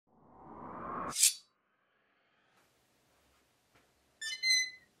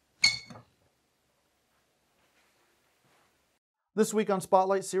This week on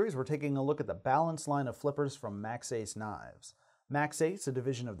Spotlight Series, we're taking a look at the Balance line of flippers from Maxace Knives. Maxace, a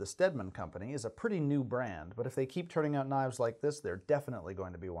division of the Stedemon company, is a pretty new brand, but if they keep turning out knives like this, they're definitely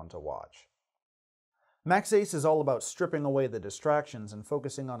going to be one to watch. Maxace is all about stripping away the distractions and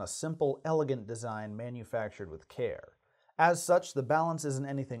focusing on a simple, elegant design manufactured with care. As such, the Balance isn't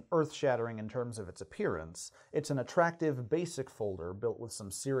anything earth-shattering in terms of its appearance. It's an attractive, basic folder built with some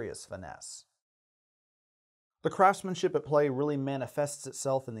serious finesse. The craftsmanship at play really manifests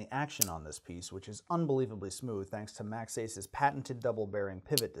itself in the action on this piece, which is unbelievably smooth thanks to Maxace's patented double-bearing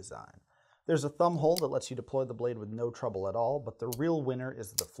pivot design. There's a thumb hole that lets you deploy the blade with no trouble at all, but the real winner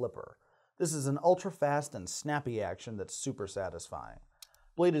is the flipper. This is an ultra-fast and snappy action that's super satisfying.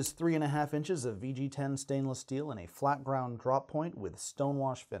 Blade is 3.5 inches of VG10 stainless steel and a flat ground drop point with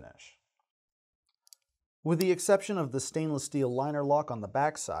stonewash finish. With the exception of the stainless steel liner lock on the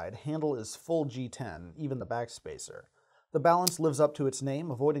backside, handle is full G10, even the backspacer. The Balance lives up to its name,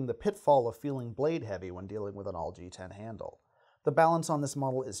 avoiding the pitfall of feeling blade heavy when dealing with an all G10 handle. The Balance on this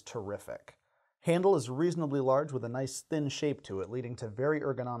model is terrific. Handle is reasonably large with a nice thin shape to it, leading to very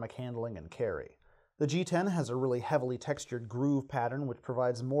ergonomic handling and carry. The G10 has a really heavily textured groove pattern which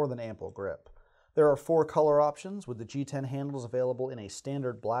provides more than ample grip. There are 4 color options, with the G10 handles available in a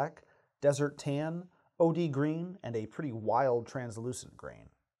standard black, desert tan, OD green, and a pretty wild translucent green.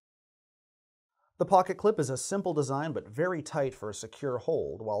 The pocket clip is a simple design but very tight for a secure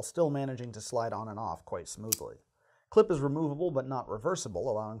hold, while still managing to slide on and off quite smoothly. Clip is removable but not reversible,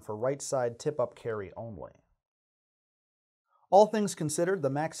 allowing for right side tip-up carry only. All things considered,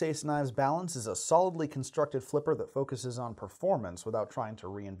 the Maxace Knives Balance is a solidly constructed flipper that focuses on performance without trying to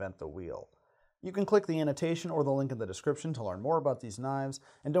reinvent the wheel. You can click the annotation or the link in the description to learn more about these knives,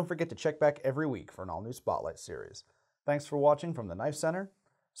 and don't forget to check back every week for an all-new Spotlight series. Thanks for watching from the Knife Center,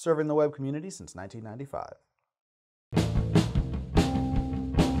 serving the web community since 1995.